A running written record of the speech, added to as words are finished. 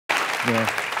Now,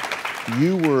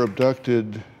 you were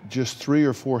abducted just 3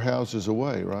 or 4 houses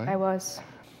away, right? I was.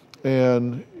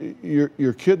 And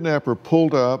your kidnapper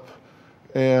pulled up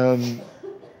and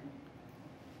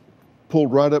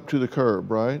pulled right up to the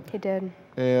curb, right? He did.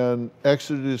 And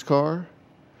exited his car?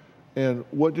 And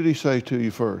what did he say to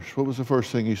you first? What was the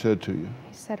first thing he said to you?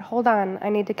 He said, hold on, I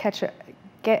need to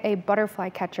get a butterfly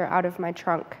catcher out of my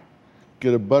trunk.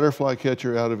 Get a butterfly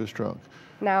catcher out of his trunk.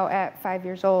 Now, at 5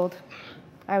 years old,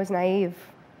 I was naive.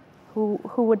 Who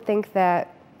would think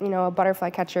that, you know, a butterfly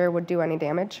catcher would do any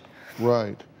damage?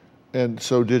 Right. And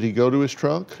so did he go to his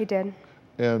trunk? He did.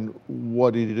 And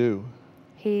what did he do?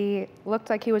 He looked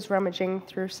like he was rummaging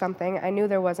through something. I knew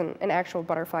there wasn't an actual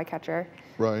butterfly catcher.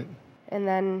 Right. And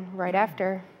then right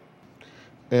after.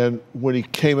 And when he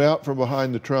came out from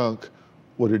behind the trunk,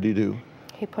 what did he do?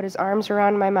 He put his arms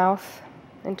around my mouth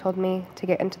and told me to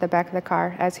get into the back of the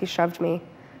car as he shoved me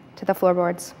to the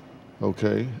floorboards.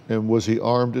 Okay. And was he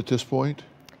armed at this point?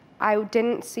 I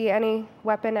didn't see any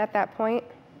weapon at that point.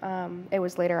 It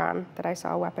was later on that I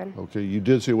saw a weapon. Okay, you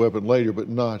did see a weapon later, but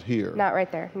not here. Not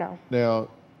right there, no. Now,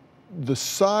 the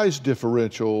size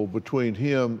differential between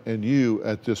him and you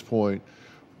at this point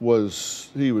was,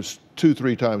 he was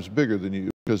 2-3 times bigger than you,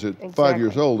 because at 5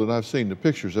 years old, and I've seen the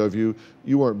pictures of you,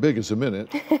 you weren't big as a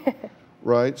minute,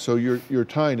 right? So you're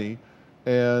tiny,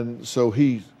 and so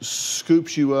he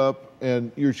scoops you up,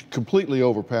 and you're completely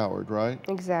overpowered, right?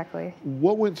 Exactly.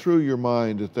 What went through your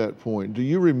mind at that point? Do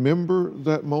you remember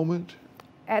that moment?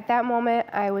 At that moment,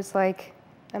 I was like,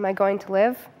 am I going to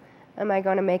live? Am I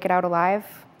going to make it out alive?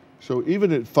 So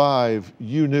even at 5,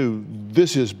 you knew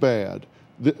this is bad.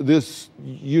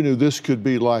 You knew this could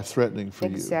be life-threatening for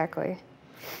you. Exactly.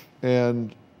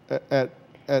 And at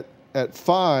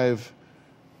 5,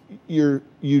 you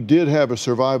did have a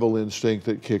survival instinct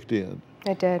that kicked in.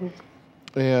 I did.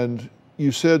 And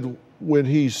you said when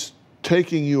he's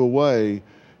taking you away,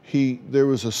 there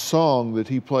was a song that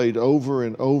he played over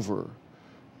and over.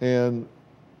 And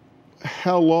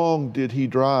how long did he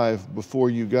drive before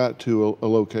you got to a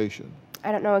location?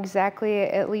 I don't know exactly,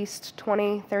 at least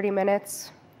 20, 30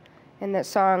 minutes. And that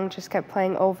song just kept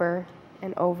playing over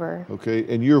and over. Okay,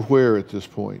 and you're where at this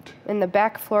point? In the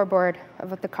back floorboard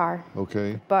of the car.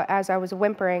 Okay. But as I was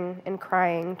whimpering and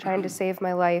crying, trying to save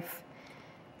my life,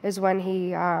 is when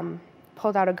he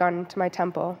pulled out a gun to my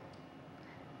temple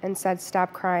and said,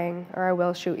 stop crying or I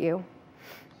will shoot you.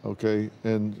 Okay,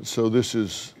 and so this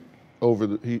is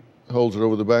he holds it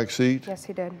over the back seat? Yes,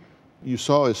 he did. You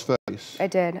saw his face? I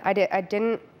did. I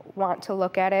didn't want to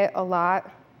look at it a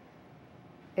lot.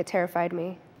 It terrified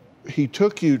me. He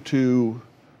took you to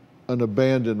an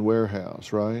abandoned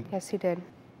warehouse, right? Yes, he did.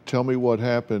 Tell me what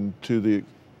happened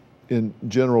in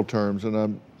general terms,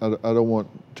 and I don't want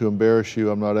to embarrass you.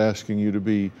 I'm not asking you to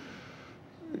be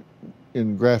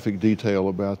in graphic detail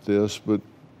about this, but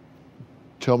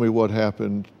tell me what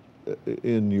happened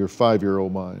in your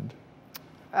 5-year-old mind.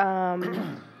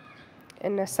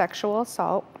 And a sexual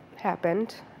assault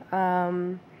happened.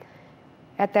 At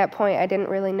that point, I didn't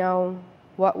really know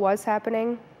what was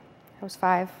happening. I was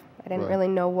 5. I didn't really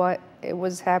know what it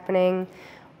was happening,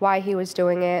 why he was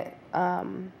doing it.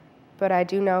 But I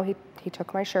do know he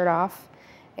took my shirt off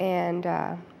and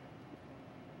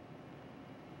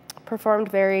performed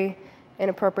very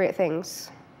inappropriate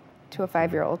things to a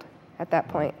 5-year-old at that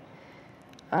point.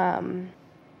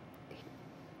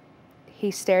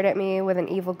 He stared at me with an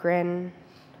evil grin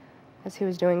as he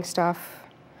was doing stuff.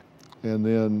 And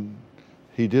then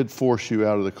he did force you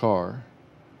out of the car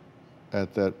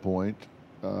at that point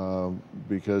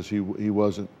because he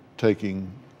wasn't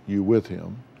taking you with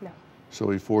him. No. So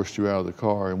he forced you out of the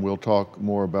car, and we'll talk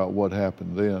more about what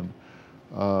happened then.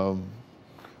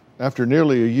 After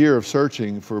nearly a year of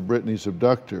searching for Brittany's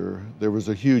abductor, there was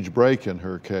a huge break in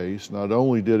her case. Not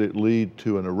only did it lead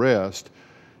to an arrest,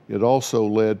 it also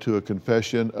led to a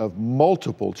confession of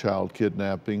multiple child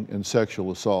kidnapping and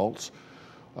sexual assaults.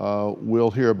 We'll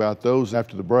hear about those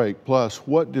after the break. Plus,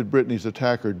 what did Brittany's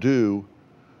attacker do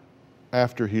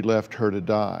after he left her to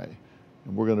die?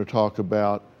 And we're going to talk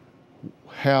about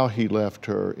how he left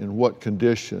her, in what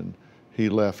condition he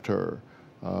left her.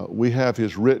 We have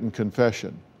his written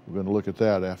confession. We're going to look at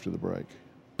that after the break.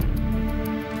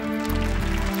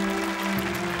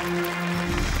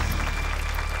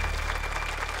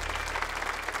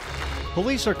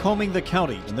 Police are combing the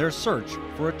county in their search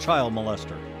for a child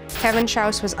molester. Kevin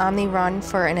Schaus was on the run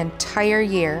for an entire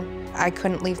year. I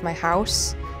couldn't leave my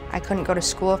house. I couldn't go to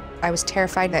school. I was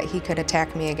terrified that he could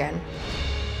attack me again.